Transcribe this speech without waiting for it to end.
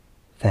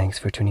Thanks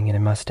for tuning in to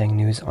Mustang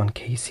News on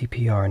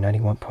KCPR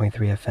 91.3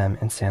 FM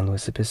in San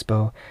Luis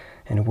Obispo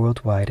and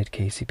worldwide at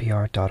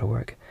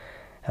kcpr.org.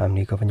 I'm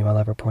Nico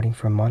Vinuela reporting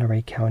from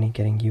Monterey County,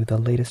 getting you the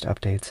latest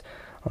updates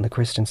on the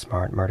Kristen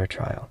Smart murder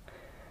trial.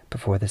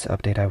 Before this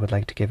update, I would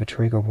like to give a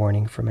trigger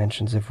warning for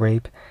mentions of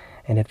rape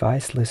and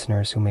advise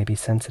listeners who may be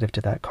sensitive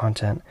to that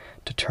content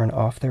to turn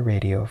off their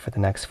radio for the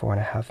next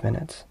 4.5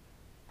 minutes.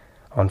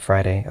 On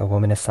Friday, a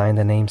woman assigned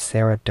the name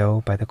Sarah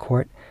Doe by the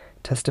court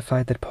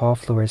testified that Paul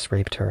Flores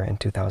raped her in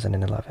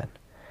 2011.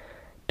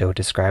 Doe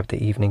described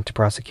the evening to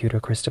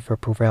prosecutor Christopher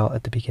Purell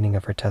at the beginning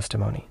of her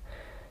testimony.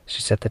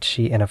 She said that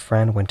she and a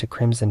friend went to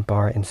Crimson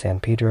Bar in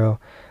San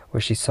Pedro,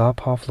 where she saw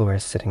Paul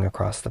Flores sitting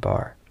across the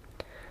bar.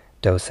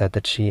 Doe said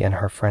that she and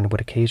her friend would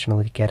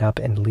occasionally get up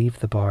and leave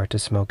the bar to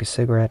smoke a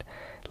cigarette,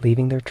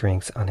 leaving their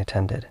drinks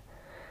unattended.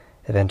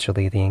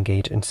 Eventually, they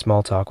engaged in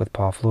small talk with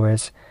Paul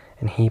Flores,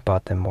 and he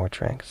bought them more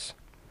drinks.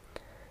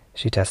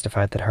 She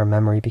testified that her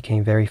memory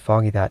became very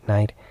foggy that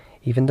night,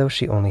 even though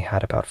she only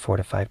had about 4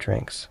 to 5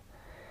 drinks.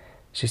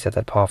 She said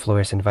that Paul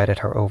Flores invited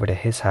her over to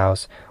his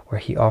house, where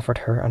he offered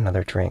her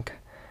another drink.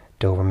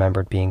 Doe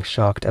remembered being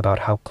shocked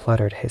about how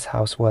cluttered his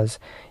house was,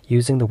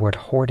 using the word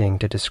hoarding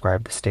to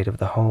describe the state of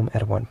the home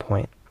at one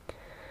point.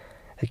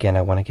 Again,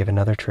 I want to give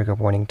another trigger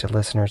warning to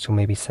listeners who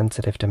may be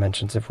sensitive to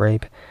mentions of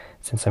rape,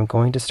 since I'm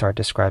going to start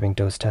describing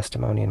Doe's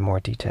testimony in more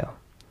detail.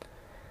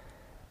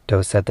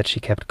 Doe said that she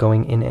kept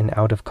going in and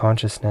out of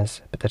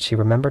consciousness, but that she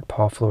remembered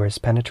Paul Flores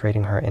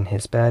penetrating her in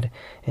his bed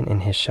and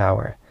in his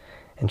shower,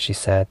 and she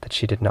said that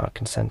she did not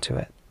consent to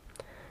it.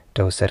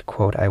 Doe said,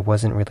 quote, "I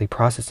wasn't really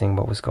processing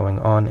what was going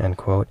on," end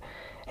quote,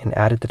 and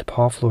added that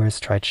Paul Flores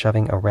tried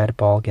shoving a red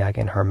ball gag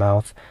in her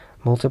mouth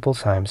multiple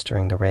times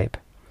during the rape.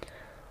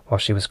 While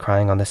she was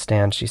crying on the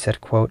stand, she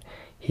said, quote,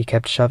 "He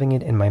kept shoving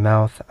it in my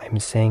mouth. I'm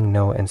saying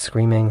no and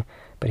screaming,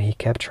 but he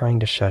kept trying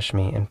to shush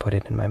me and put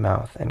it in my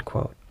mouth," end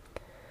quote.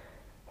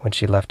 When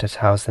she left his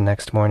house the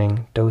next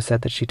morning, Doe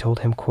said that she told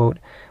him, quote,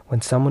 "When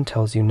someone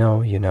tells you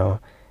no, you know,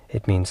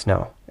 it means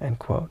no," end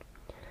quote.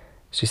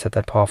 She said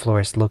that Paul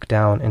Flores looked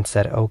down and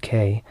said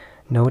okay,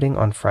 noting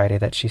on Friday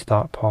that she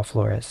thought Paul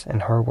Flores, in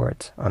her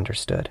words,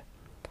 understood.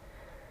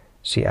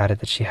 She added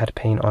that she had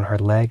pain on her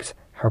legs,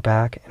 her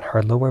back, and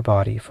her lower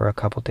body for a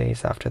couple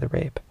days after the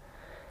rape.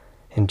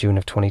 In June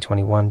of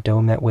 2021,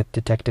 Doe met with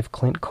Detective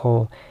Clint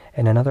Cole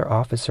and another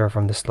officer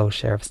from the SLO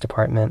Sheriff's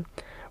Department,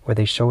 where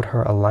they showed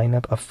her a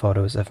lineup of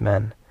photos of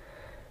men.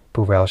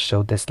 Purell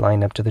showed this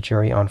lineup to the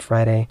jury on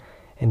Friday,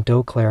 and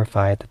Doe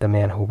clarified that the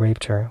man who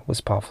raped her was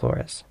Paul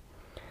Flores.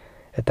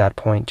 At that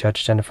point,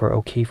 Judge Jennifer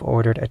O'Keefe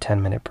ordered a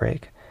 10-minute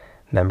break.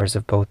 Members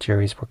of both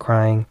juries were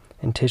crying,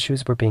 and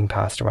tissues were being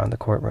passed around the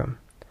courtroom.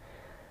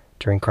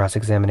 During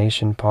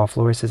cross-examination, Paul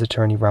Flores'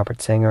 attorney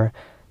Robert Sanger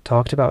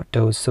talked about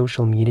Doe's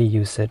social media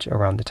usage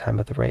around the time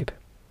of the rape.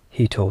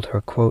 He told her,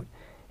 quote,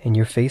 "In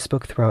your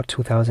Facebook throughout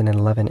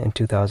 2011 and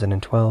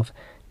 2012,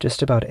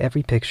 just about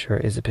every picture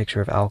is a picture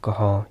of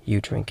alcohol,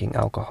 you drinking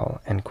alcohol,"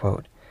 end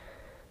quote.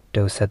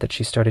 Doe said that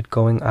she started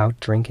going out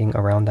drinking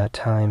around that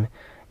time,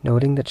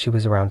 noting that she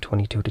was around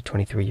 22 to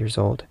 23 years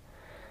old.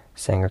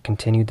 Sanger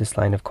continued this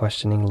line of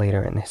questioning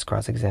later in his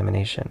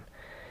cross-examination.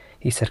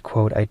 He said,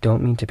 quote, "I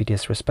don't mean to be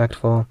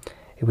disrespectful.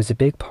 It was a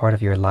big part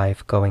of your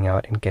life going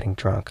out and getting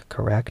drunk,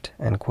 correct?"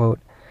 end quote,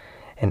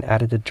 and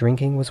added that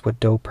drinking was what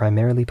Doe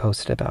primarily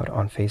posted about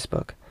on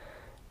Facebook.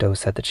 Doe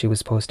said that she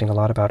was posting a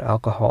lot about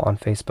alcohol on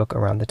Facebook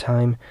around the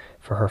time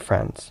for her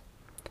friends.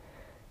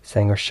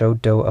 Sanger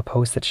showed Doe a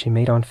post that she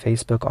made on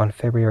Facebook on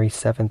February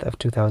 7th of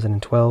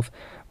 2012,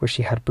 where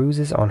she had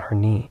bruises on her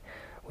knee,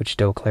 which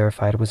Doe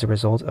clarified was a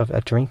result of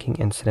a drinking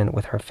incident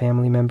with her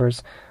family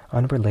members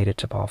unrelated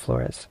to Paul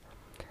Flores.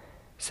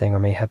 Sanger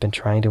may have been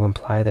trying to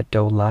imply that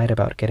Doe lied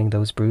about getting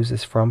those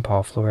bruises from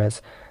Paul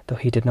Flores, though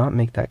he did not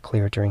make that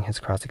clear during his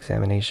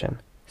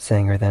cross-examination.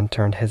 Sanger then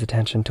turned his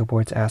attention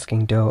towards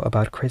asking Doe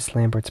about Chris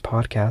Lambert's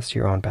podcast,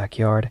 Your Own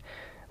Backyard,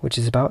 which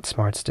is about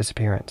Smart's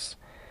disappearance.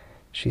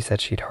 She said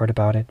she'd heard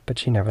about it, but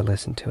she never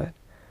listened to it.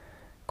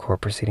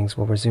 Court proceedings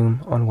will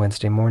resume on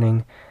Wednesday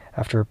morning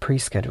after a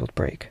pre-scheduled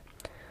break.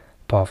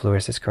 Paul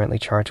Flores is currently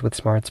charged with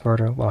Smart's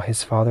murder, while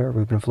his father,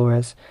 Ruben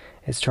Flores,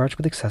 is charged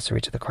with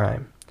accessory to the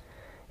crime.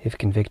 If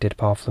convicted,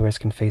 Paul Flores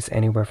can face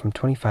anywhere from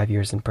 25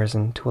 years in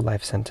prison to a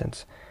life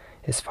sentence.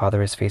 His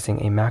father is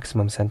facing a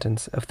maximum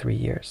sentence of 3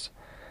 years.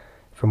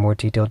 For more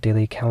detailed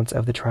daily accounts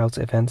of the trial's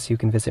events, you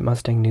can visit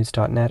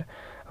mustangnews.net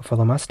or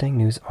follow Mustang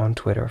News on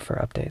Twitter for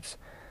updates.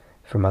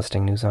 For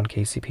Mustang News on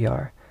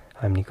KCPR,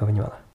 I'm Nico Vinuela.